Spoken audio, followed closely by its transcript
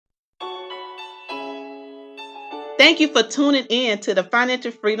Thank you for tuning in to the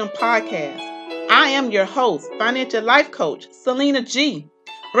Financial Freedom Podcast. I am your host, financial life coach, Selena G,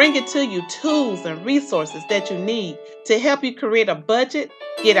 bringing to you tools and resources that you need to help you create a budget,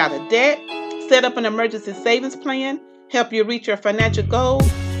 get out of debt, set up an emergency savings plan, help you reach your financial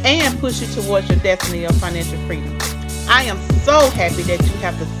goals, and push you towards your destiny of financial freedom. I am so happy that you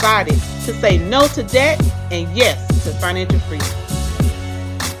have decided to say no to debt and yes to financial freedom.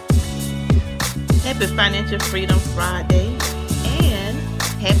 Happy Financial Freedom Friday and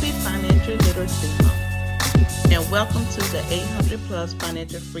Happy Financial Literacy Month. And welcome to the 800 Plus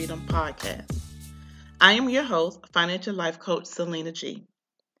Financial Freedom Podcast. I am your host, financial life coach Selena G.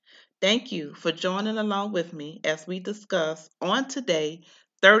 Thank you for joining along with me as we discuss on today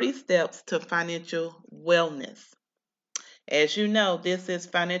 30 steps to financial wellness. As you know, this is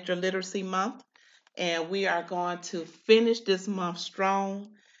Financial Literacy Month, and we are going to finish this month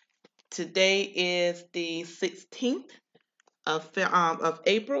strong. Today is the 16th of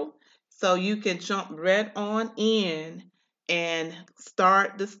April, so you can jump right on in and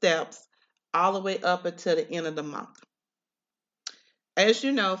start the steps all the way up until the end of the month. As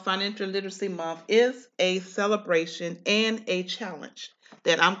you know, Financial Literacy Month is a celebration and a challenge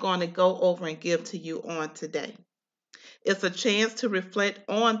that I'm going to go over and give to you on today. It's a chance to reflect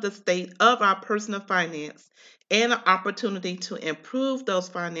on the state of our personal finance and an opportunity to improve those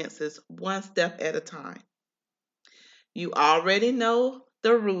finances one step at a time. You already know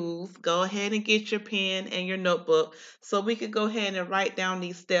the rules. Go ahead and get your pen and your notebook so we can go ahead and write down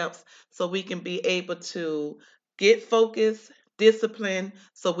these steps so we can be able to get focused, discipline,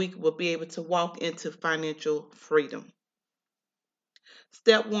 so we will be able to walk into financial freedom.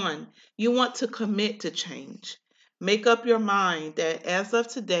 Step 1, you want to commit to change. Make up your mind that as of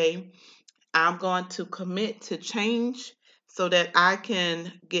today, I'm going to commit to change so that I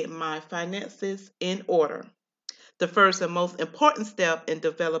can get my finances in order. The first and most important step in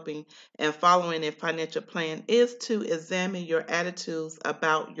developing and following a financial plan is to examine your attitudes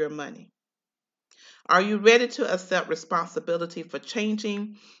about your money. Are you ready to accept responsibility for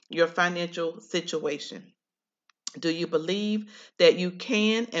changing your financial situation? Do you believe that you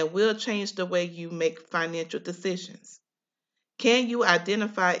can and will change the way you make financial decisions? Can you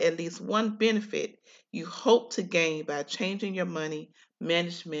identify at least one benefit you hope to gain by changing your money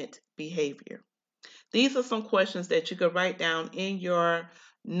management behavior? These are some questions that you could write down in your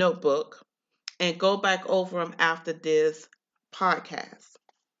notebook and go back over them after this podcast.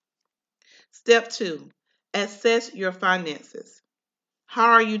 Step 2, assess your finances.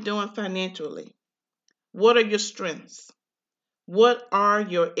 How are you doing financially? What are your strengths? What are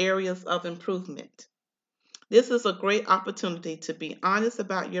your areas of improvement? This is a great opportunity to be honest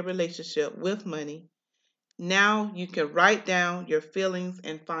about your relationship with money. Now you can write down your feelings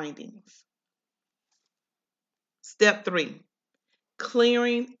and findings. Step 3,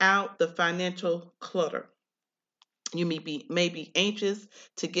 clearing out the financial clutter. You may be anxious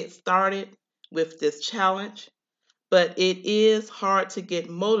to get started with this challenge, but it is hard to get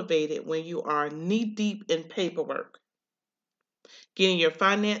motivated when you are knee-deep in paperwork. Getting your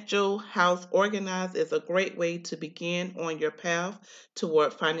financial house organized is a great way to begin on your path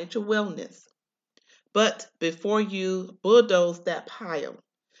toward financial wellness. But before you bulldoze that pile,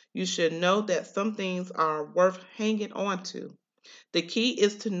 you should know that some things are worth hanging on to. The key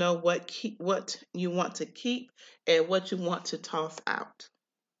is to know what you want to keep and what you want to toss out.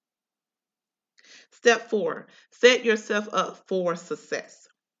 Step 4, set yourself up for success.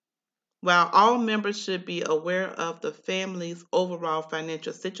 While all members should be aware of the family's overall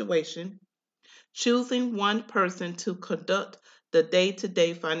financial situation, choosing one person to conduct the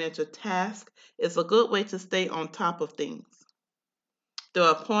day-to-day financial task is a good way to stay on top of things. The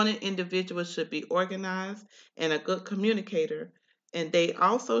appointed individual should be organized and a good communicator, and they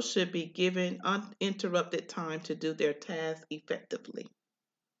also should be given uninterrupted time to do their task effectively.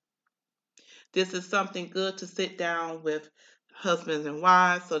 This is something good to sit down with husbands and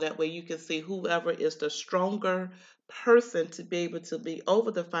wives so that way you can see whoever is the stronger person to be able to be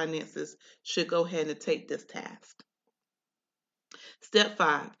over the finances should go ahead and take this task. Step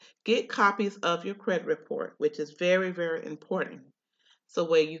 5, get copies of your credit report, which is very, very important. So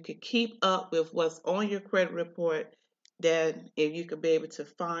where you can keep up with what's on your credit report, then if you can be able to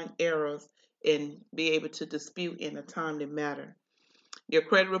find errors and be able to dispute in a timely manner. Your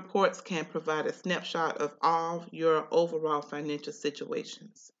credit reports can provide a snapshot of all your overall financial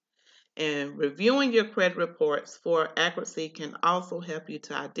situations. And reviewing your credit reports for accuracy can also help you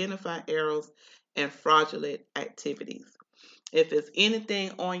to identify errors and fraudulent activities. If there's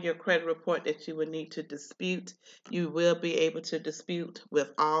anything on your credit report that you would need to dispute, you will be able to dispute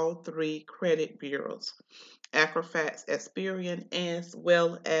with all 3 credit bureaus. Equifax, Experian, as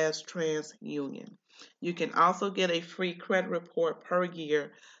well as TransUnion. You can also get a free credit report per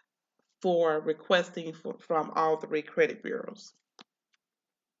year for requesting from all three credit bureaus.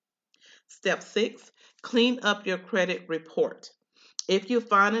 Step 6, clean up your credit report. If you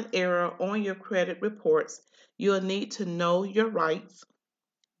find an error on your credit reports, you'll need to know your rights.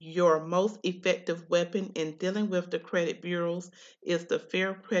 Your most effective weapon in dealing with the credit bureaus is the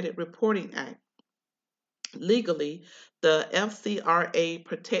Fair Credit Reporting Act. Legally, the FCRA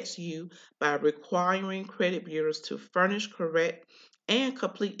protects you by requiring credit bureaus to furnish correct and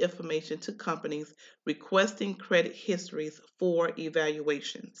complete information to companies requesting credit histories for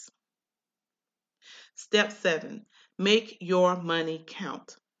evaluations. Step 7, make your money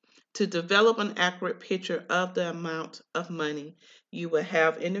count. To develop an accurate picture of the amount of money you will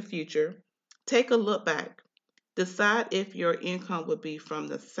have in the future, take a look back. Decide if your income would be from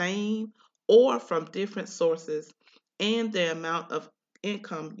the same or from different sources and the amount of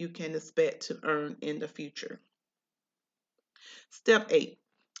income you can expect to earn in the future. Step 8,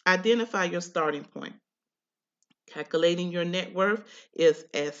 identify your starting point. Calculating your net worth is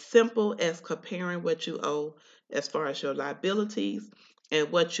as simple as comparing what you owe as far as your liabilities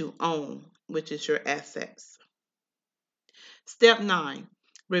and what you own, which is your assets. Step 9,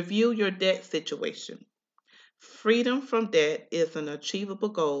 review your debt situation. Freedom from debt is an achievable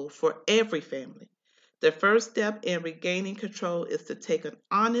goal for every family. The first step in regaining control is to take an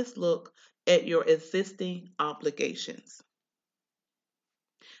honest look at your existing obligations.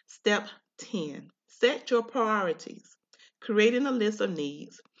 Step 10, set your priorities. Creating a list of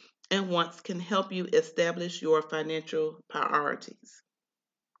needs and wants can help you establish your financial priorities.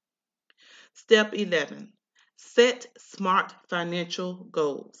 Step 11, set SMART financial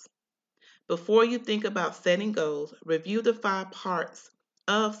goals. Before you think about setting goals, review the 5 parts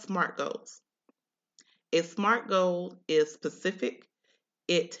of SMART goals. A SMART goal is specific.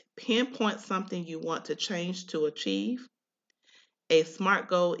 It pinpoints something you want to change to achieve. A SMART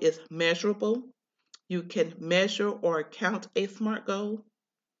goal is measurable. You can measure or count a SMART goal.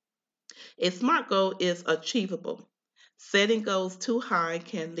 A SMART goal is achievable. Setting goals too high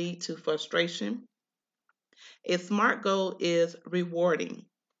can lead to frustration. A SMART goal is rewarding.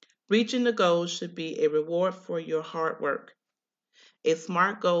 Reaching the goal should be a reward for your hard work. A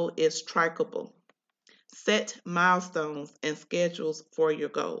SMART goal is trackable. Set milestones and schedules for your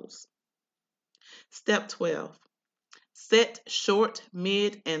goals. Step 12, set short,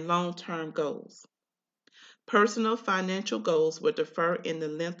 mid, and long-term goals. Personal financial goals will differ in the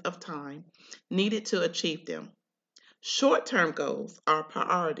length of time needed to achieve them. Short-term goals are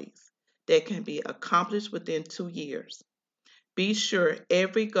priorities that can be accomplished within 2 years. Be sure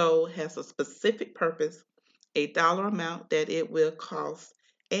every goal has a specific purpose, a dollar amount that it will cost,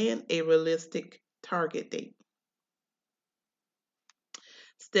 and a realistic target date.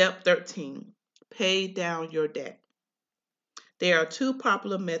 Step 13, pay down your debt. There are 2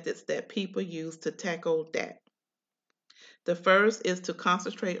 popular methods that people use to tackle debt. The first is to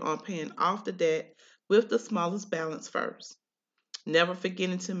concentrate on paying off the debt with the smallest balance first, never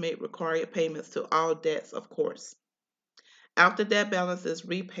forgetting to make required payments to all debts, of course. After that balance is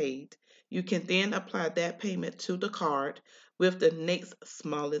repaid, you can then apply that payment to the card with the next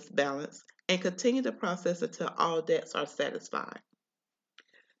smallest balance and continue the process until all debts are satisfied.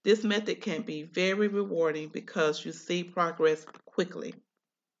 This method can be very rewarding because you see progress quickly.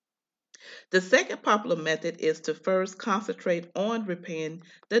 The second popular method is to first concentrate on repaying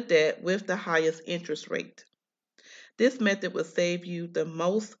the debt with the highest interest rate. This method will save you the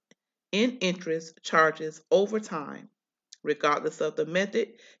most in interest charges over time. Regardless of the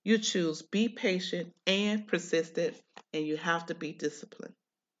method you choose, be patient and persistent, and you have to be disciplined.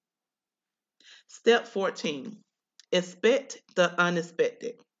 Step 14, expect the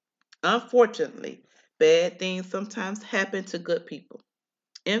unexpected. Unfortunately, bad things sometimes happen to good people.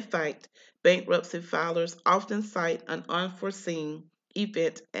 In fact, bankruptcy filers often cite an unforeseen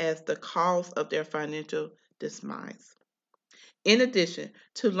event as the cause of their financial demise. In addition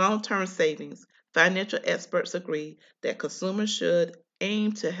to long-term savings, financial experts agree that consumers should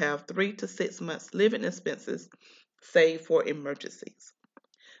aim to have 3 to 6 months living expenses saved for emergencies.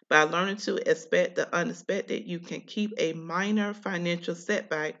 By learning to expect the unexpected, you can keep a minor financial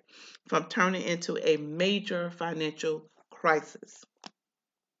setback from turning into a major financial crisis.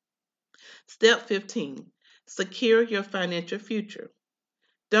 Step 15, secure your financial future.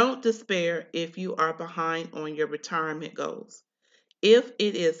 Don't despair if you are behind on your retirement goals. If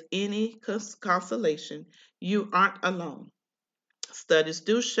it is any consolation, you aren't alone. Studies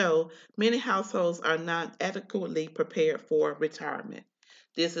do show many households are not adequately prepared for retirement.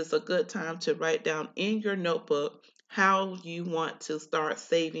 This is a good time to write down in your notebook how you want to start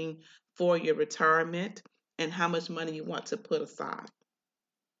saving for your retirement and how much money you want to put aside.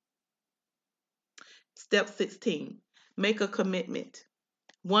 Step 16, make a commitment.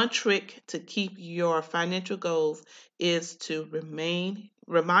 One trick to keep your financial goals is to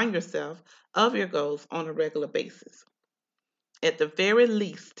remind yourself of your goals on a regular basis. At the very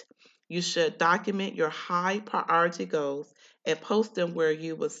least, you should document your high priority goals and post them where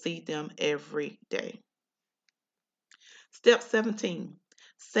you will see them every day. Step 17,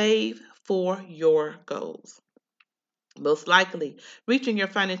 save for your goals. Most likely, reaching your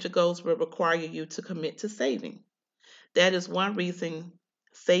financial goals will require you to commit to saving. That is one reason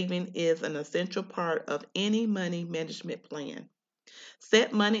saving is an essential part of any money management plan.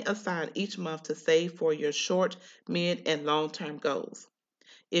 Set money aside each month to save for your short, mid, and long term goals.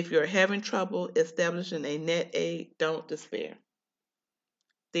 If you're having trouble establishing a net egg, don't despair.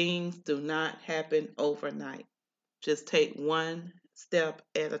 Things do not happen overnight. Just take one step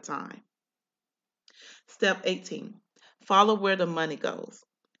at a time. Step 18, follow where the money goes.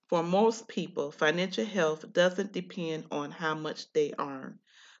 For most people, financial health doesn't depend on how much they earn,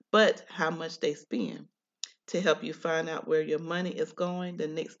 but how much they spend. To help you find out where your money is going, the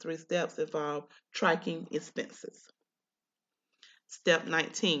next three steps involve tracking expenses. Step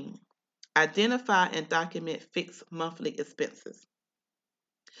 19, identify and document fixed monthly expenses.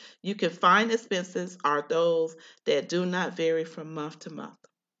 You can find expenses are those that do not vary from month to month.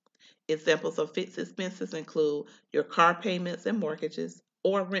 Examples of fixed expenses include your car payments and mortgages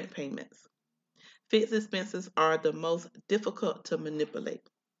or rent payments. Fixed expenses are the most difficult to manipulate.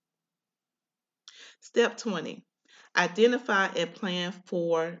 Step 20, identify and plan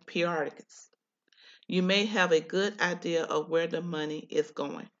for periodicals. You may have a good idea of where the money is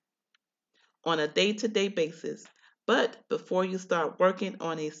going on a day to day basis, but before you start working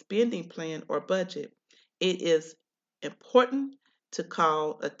on a spending plan or budget, it is important to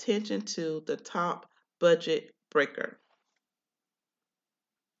call attention to the top budget breaker.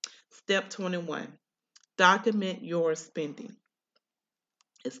 Step 21, document your spending.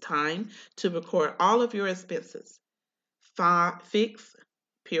 It's time to record all of your expenses, fixed,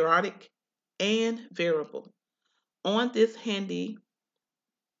 periodic, and variable. On this handy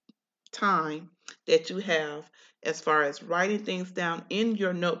time that you have as far as writing things down in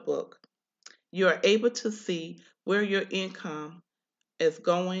your notebook, you are able to see where your income is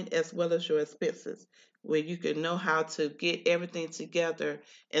going as well as your expenses, where you can know how to get everything together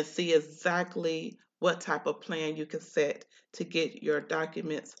and see exactly what type of plan you can set to get your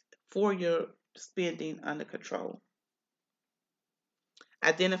documents for your spending under control.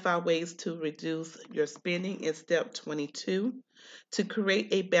 Identify ways to reduce your spending in step 22. To create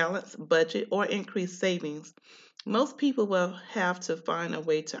a balanced budget or increase savings, most people will have to find a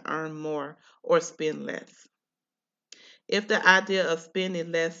way to earn more or spend less. If the idea of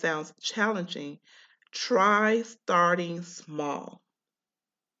spending less sounds challenging, try starting small.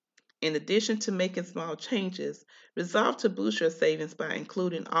 In addition to making small changes, resolve to boost your savings by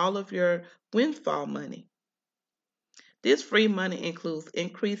including all of your windfall money. This free money includes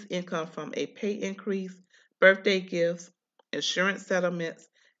increased income from a pay increase, birthday gifts, insurance settlements,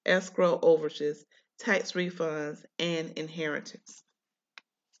 escrow overages, tax refunds, and inheritance.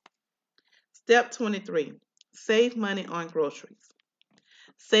 Step 23, save money on groceries.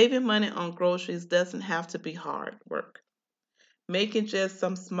 Saving money on groceries doesn't have to be hard work. Making just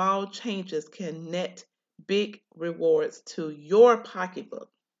some small changes can net big rewards to your pocketbook.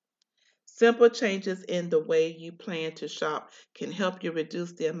 Simple changes in the way you plan to shop can help you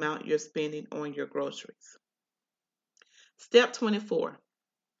reduce the amount you're spending on your groceries. Step 24,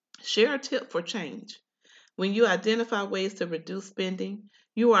 share a tip for change. When you identify ways to reduce spending,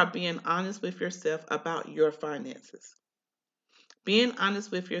 you are being honest with yourself about your finances. Being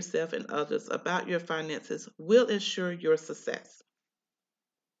honest with yourself and others about your finances will ensure your success.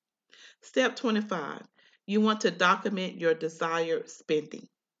 Step 25, you want to document your desired spending.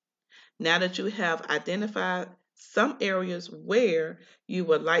 Now that you have identified some areas where you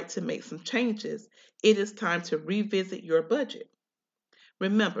would like to make some changes, it is time to revisit your budget.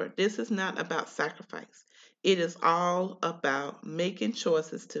 Remember, this is not about sacrifice. It is all about making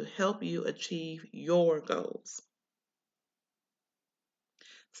choices to help you achieve your goals.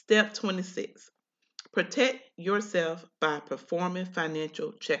 Step 26, protect yourself by performing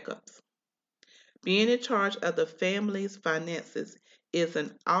financial checkups. Being in charge of the family's finances is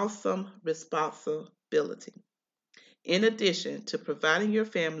an awesome responsibility. In addition to providing your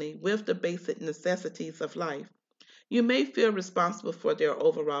family with the basic necessities of life, you may feel responsible for their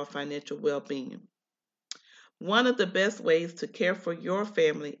overall financial well being. One of the best ways to care for your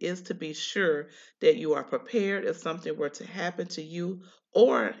family is to be sure that you are prepared if something were to happen to you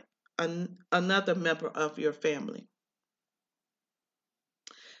or another member of your family.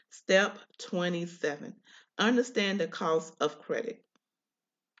 Step 27. Understand the cost of credit.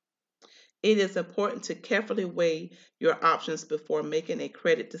 It is important to carefully weigh your options before making a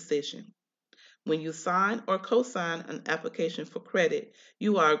credit decision. When you sign or co-sign an application for credit,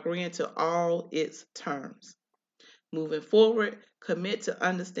 you are agreeing to all its terms. Moving forward, commit to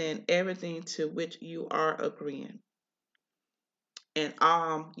understand everything to which you are agreeing. And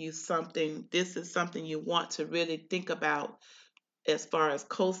this is something you want to really think about as far as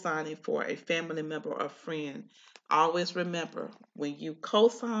co-signing for a family member or friend. Always remember, when you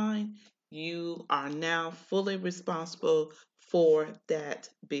co-sign, you are now fully responsible for that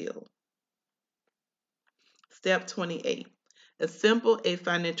bill. Step 28. Assemble a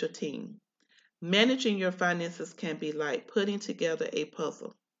financial team. Managing your finances can be like putting together a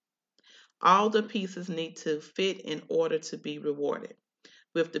puzzle. All the pieces need to fit in order to be rewarded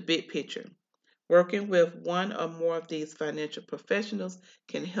with the big picture. Working with one or more of these financial professionals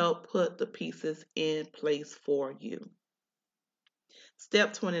can help put the pieces in place for you.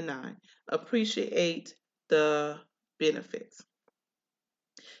 Step 29. Appreciate the benefits.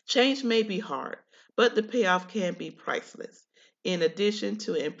 Change may be hard, but the payoff can be priceless. In addition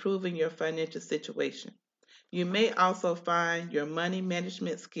to improving your financial situation, you may also find your money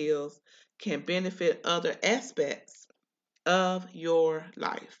management skills can benefit other aspects of your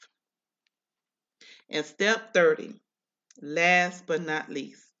life. And step 30, last but not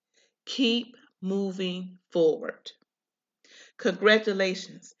least, keep moving forward.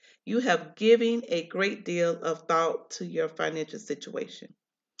 Congratulations, you have given a great deal of thought to your financial situation,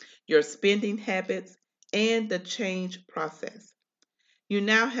 your spending habits, and the change process. You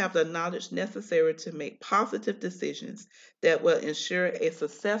now have the knowledge necessary to make positive decisions that will ensure a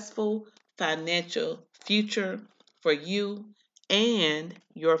successful financial future for you and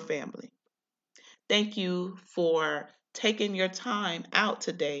your family. Thank you for taking your time out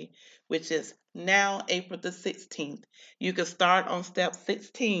today, which is now April the 16th. You can start on step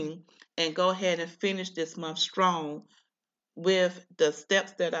 16 and go ahead and finish this month strong with the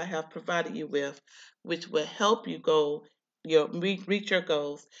steps that I have provided you with, which will help you reach your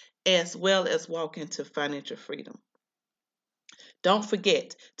goals as well as walk into financial freedom. Don't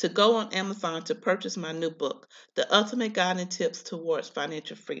forget to go on Amazon to purchase my new book, The Ultimate Guiding Tips Towards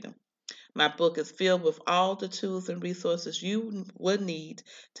Financial Freedom. My book is filled with all the tools and resources you will need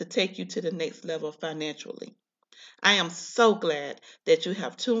to take you to the next level financially. I am so glad that you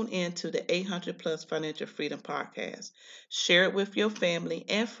have tuned in to the 800 Plus Financial Freedom Podcast. Share it with your family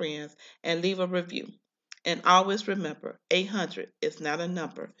and friends and leave a review. And always remember, 800 is not a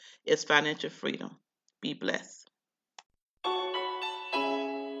number, it's financial freedom. Be blessed.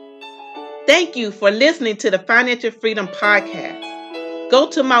 Thank you for listening to the Financial Freedom Podcast. Go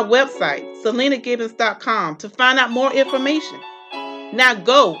to my website, SelenaGibbons.com, to find out more information. Now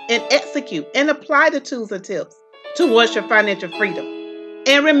go and execute and apply the tools and tips towards your financial freedom.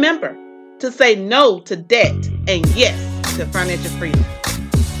 And remember to say no to debt and yes to financial freedom.